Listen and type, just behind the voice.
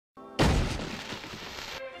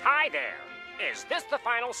Hi there. Is this the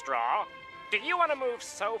final straw? Do you want to move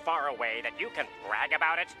so far away that you can brag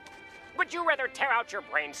about it? Would you rather tear out your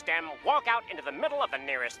brainstem, walk out into the middle of the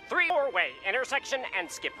nearest three-way intersection and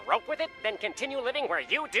skip rope with it, than continue living where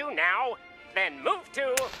you do now? Then move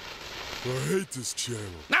to... I hate this channel.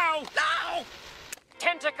 No! No!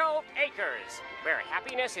 Tentacle Acres, where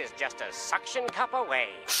happiness is just a suction cup away.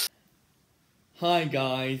 Hi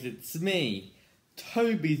guys, it's me,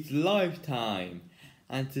 Toby's Lifetime,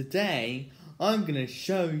 and today I'm going to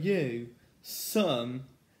show you some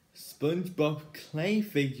SpongeBob clay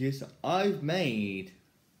figures I've made.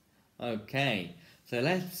 Okay, so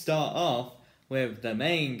let's start off with the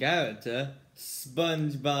main character,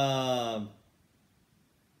 SpongeBob.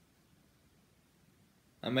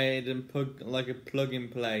 I made them like a plug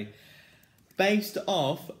and play, based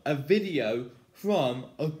off a video from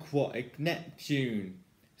Aquatic Neptune.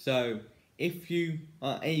 So if you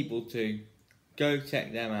are able to, go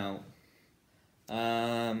check them out.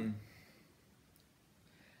 And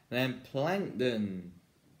then Plankton.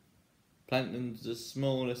 Plankton's the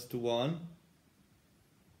smallest one,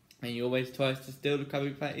 and he always tries to steal the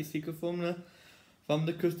Krabby Patty secret formula from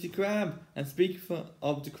the Krusty Krab. And speaking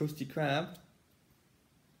of the Krusty Krab,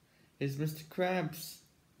 is Mr. Krabs.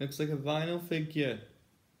 Looks like a vinyl figure.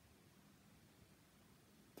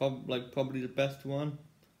 Probably the best one.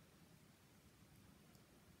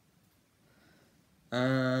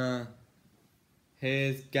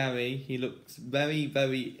 Here's Gary. He looks very,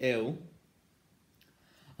 very ill.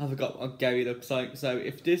 I forgot what Gary looks like. So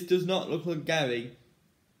if this does not look like Gary,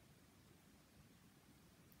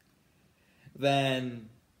 then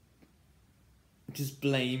just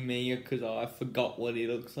blame me because I forgot what he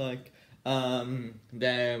looks like.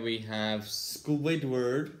 There we have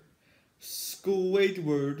Squidward.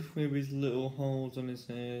 Squidward with his little holes on his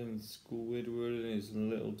head, and Squidward and his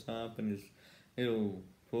little top and his little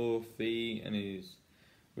 4 feet, and he's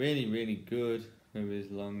really, really good with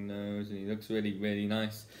his long nose, and he looks really, really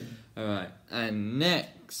nice. Alright, and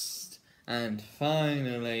next, and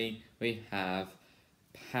finally, we have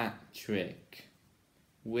Patrick,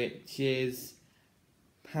 which is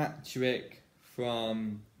Patrick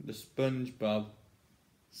from the SpongeBob.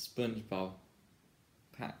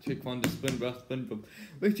 Patrick from the SpongeBob,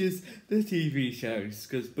 which is the TV show,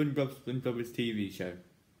 because SpongeBob is TV show.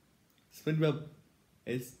 SpongeBob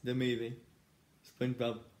is the movie.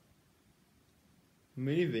 SpongeBob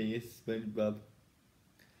movie is SpongeBob.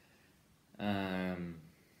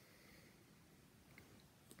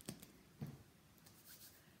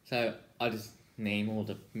 So I just name all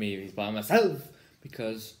the movies by myself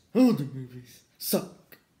because all the movies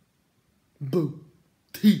suck. Boo.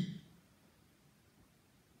 Tea.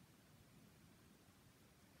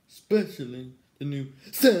 Especially the new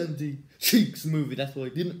Sandy Cheeks movie. That's why I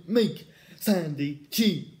didn't make Sandy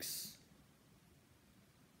Cheeks.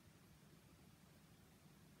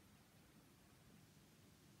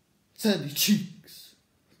 Sandy Cheeks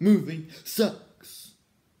movie sucks.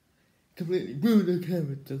 Completely ruined her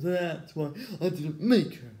character. That's why I didn't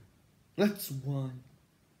make her. That's why.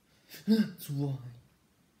 That's why.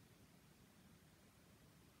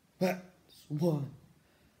 That's why.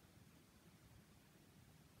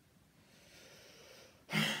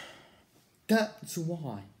 That's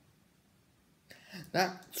why.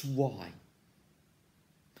 That's why.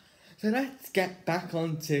 So let's get back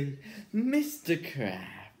onto Mr.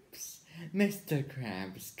 Krabs. Mr.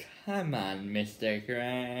 Krabs, come on, Mr.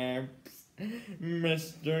 Krabs.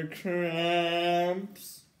 Mr.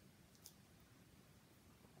 Krabs.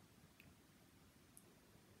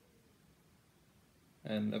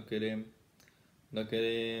 And look at him. Look at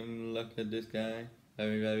him. Look at this guy.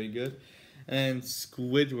 Very, very good. And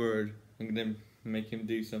Squidward. I'm gonna make him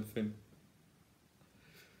do something.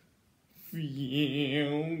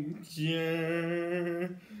 Future,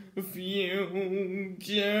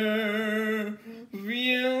 future,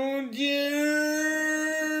 future.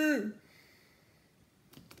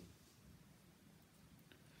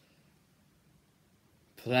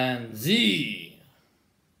 Plan Z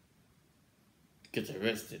gets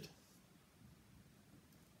arrested.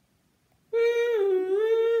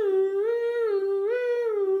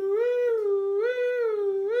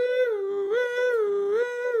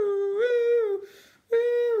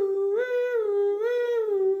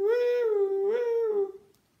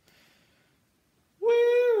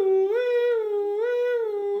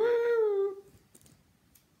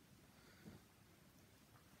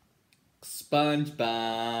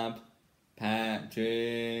 SpongeBob,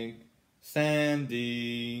 Patrick,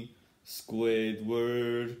 Sandy,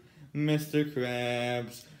 Squidward, Mr.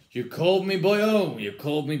 Krabs. You called me boyo, you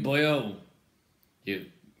called me boyo. You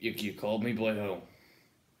called me boyo.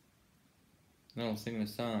 No, sing the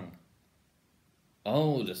song.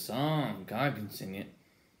 Oh, the song. God can sing it.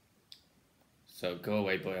 So go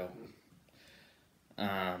away, boyo.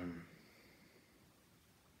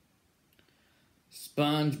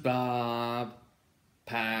 SpongeBob,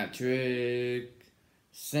 Patrick,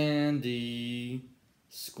 Sandy,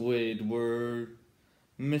 Squidward,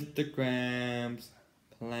 Mr. Krabs,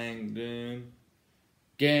 Plankton,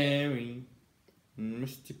 Gary,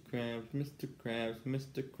 Mr. Krabs, Mr. Krabs,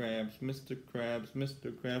 Mr. Krabs, Mr. Krabs,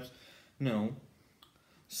 Mr. Krabs. No.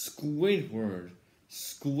 Squidward,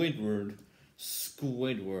 Squidward,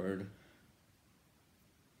 Squidward,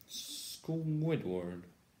 Squidward.